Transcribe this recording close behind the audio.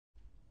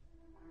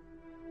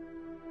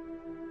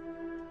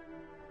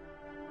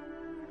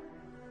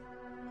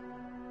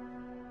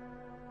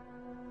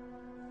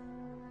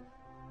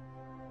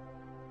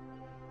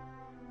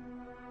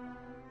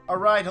All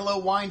right, hello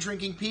wine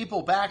drinking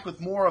people, back with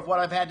more of what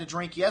I've had to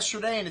drink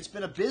yesterday, and it's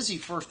been a busy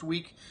first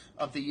week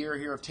of the year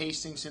here of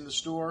tastings in the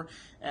store.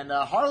 And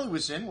Harley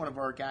was in, one of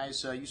our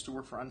guys, used to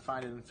work for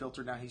Unfinded and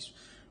Filtered. Now he's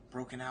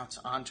broken out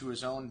onto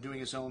his own, doing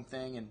his own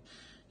thing. And,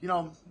 you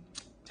know,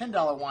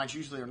 $10 wines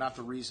usually are not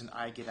the reason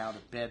I get out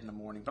of bed in the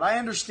morning. But I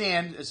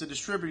understand, as a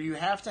distributor, you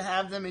have to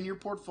have them in your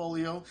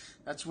portfolio.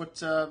 That's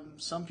what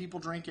some people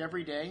drink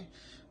every day.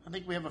 I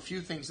think we have a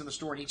few things in the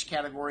store in each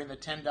category in the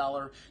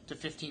 $10 to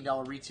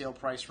 $15 retail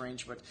price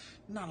range, but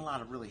not a lot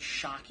of really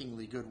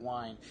shockingly good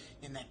wine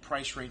in that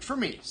price range for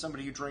me,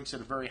 somebody who drinks at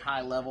a very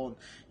high level.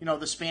 You know,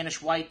 the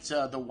Spanish White,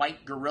 the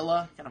White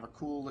Gorilla, kind of a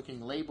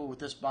cool-looking label with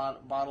this bottle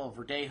of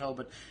Verdejo,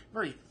 but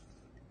very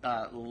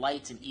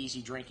light and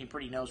easy drinking,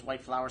 pretty nose,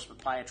 white flowers,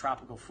 papaya,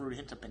 tropical fruit, a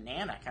hint of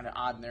banana, kind of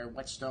odd in there,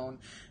 whetstone,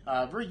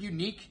 very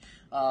unique.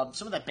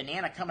 Some of that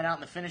banana coming out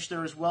in the finish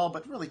there as well,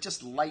 but really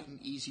just light and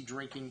easy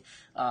drinking.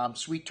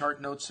 Sweet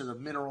tart notes to the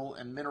mineral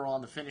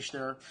on the finish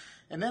there.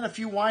 And then a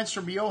few wines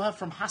from Rioja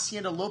from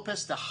Hacienda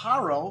Lopez de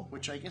Haro,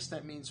 which I guess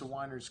that means the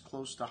winer's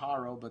close to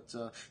Haro, but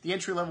the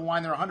entry-level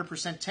wine there, 100%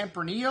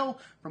 Tempranillo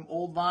from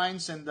Old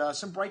Vines, and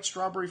some bright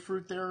strawberry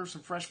fruit there,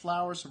 some fresh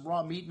flowers, some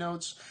raw meat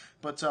notes,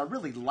 but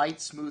really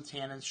light, smooth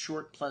tannins,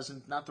 short,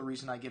 pleasant, not the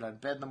reason I get out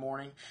of bed in the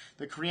morning.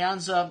 The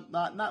Crianza,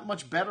 not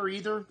much better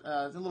either.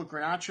 A little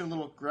Grenache, a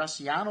little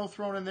Graciano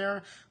thrown in there,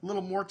 a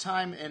little more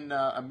time in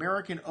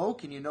American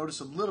oak, and you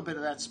notice a little bit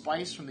of that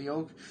spice from the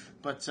oak.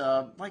 But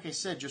like I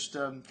said, just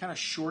kind of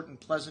short and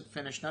pleasant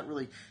finish, not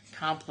really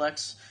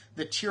complex.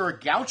 The Tierra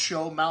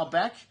Gaucho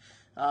Malbec.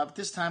 But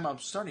this time I'm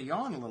starting to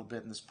yawn a little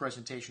bit in this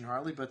presentation,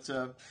 Harley. But,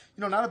 you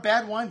know, not a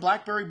bad wine.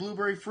 Blackberry,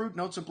 blueberry fruit,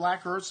 notes of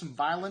black earth, some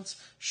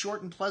violence,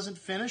 short and pleasant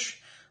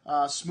finish,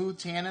 smooth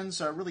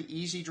tannins, really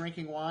easy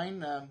drinking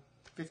wine.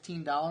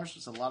 $15.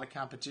 There's a lot of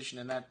competition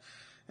in that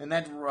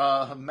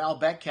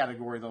Malbec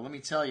category, though. Let me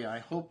tell you, I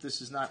hope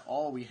this is not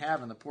all we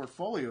have in the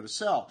portfolio to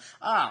sell.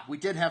 We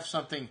did have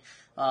something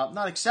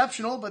not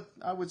exceptional, but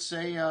I would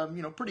say,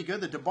 pretty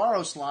good. The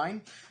Bardos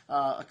line,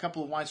 a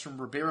couple of wines from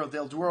Ribera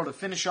del Duero to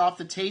finish off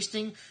the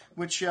tasting,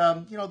 which,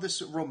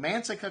 this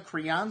Romantica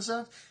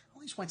Crianza.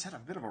 These wines had a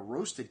bit of a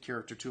roasted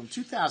character to them.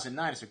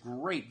 2009 is a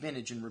great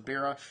vintage in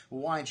Ribera.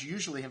 Wines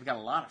usually have got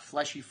a lot of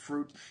fleshy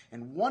fruit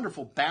and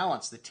wonderful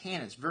balance. The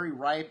tannins very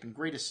ripe and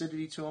great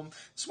acidity to them.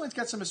 This one's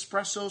got some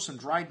espresso, some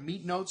dried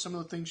meat notes, some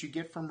of the things you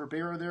get from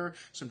Ribera there,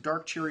 some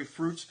dark cherry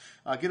fruits,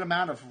 a good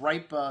amount of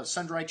ripe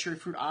sun-dried cherry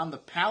fruit on the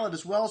palate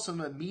as well,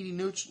 some of the meaty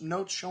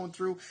notes showing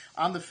through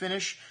on the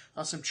finish.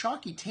 Some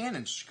chalky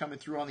tannins coming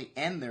through on the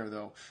end there,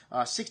 though.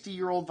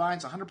 60-year-old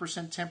vines, 100%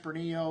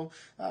 Tempranillo.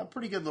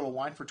 Pretty good little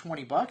wine for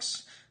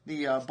 $20.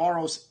 The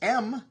Barros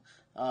M,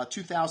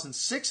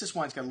 2006. This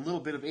wine's got a little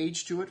bit of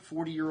age to it.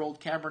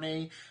 40-year-old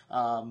Cabernet,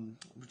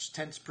 which is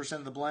 10%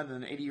 of the blend,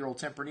 and an 80-year-old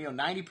Tempranillo,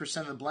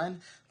 90% of the blend.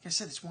 Like I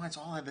said, these wines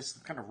all have this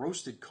kind of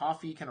roasted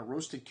coffee, kind of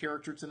roasted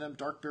character to them.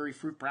 Dark berry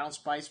fruit, brown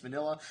spice,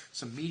 vanilla,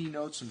 some meaty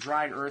notes, some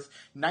dried earth.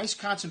 Nice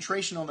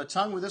concentration on the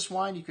tongue with this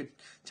wine. You could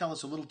tell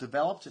it's a little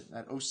developed.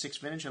 That 06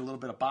 vintage had a little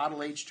bit of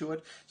bottle age to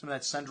it. Some of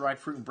that sun-dried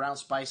fruit and brown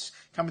spice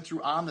coming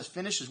through on the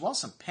finish, as well as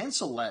some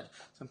pencil lead,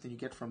 something you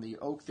get from the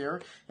oak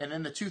there. And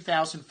then the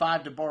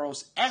 2005 De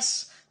Barros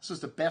S. This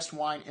was the best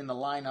wine in the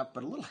lineup,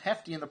 but a little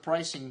hefty in the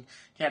pricing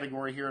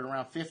category here at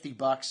around $50.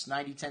 90-10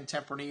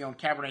 Tempranillo and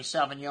Cabernet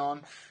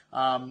Sauvignon.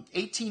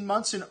 18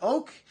 months in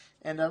oak,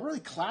 and a really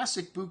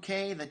classic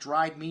bouquet, the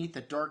dried meat,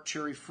 the dark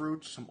cherry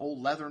fruit, some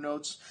old leather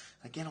notes.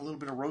 Again, a little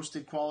bit of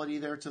roasted quality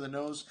there to the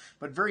nose,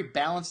 but very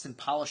balanced and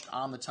polished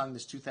on the tongue.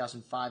 This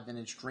 2005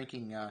 vintage,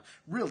 drinking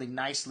really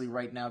nicely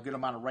right now. Good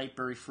amount of ripe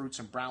berry fruits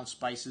and brown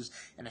spices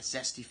and a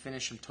zesty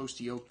finish from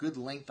toasty oak. Good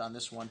length on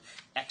this one.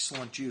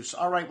 Excellent juice.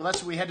 All right, well, that's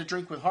what we had to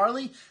drink with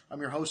Harley.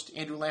 I'm your host,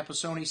 Andrew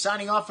Lamposoni,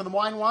 signing off from the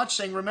Wine Watch,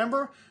 saying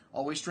remember,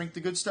 always drink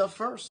the good stuff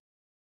first.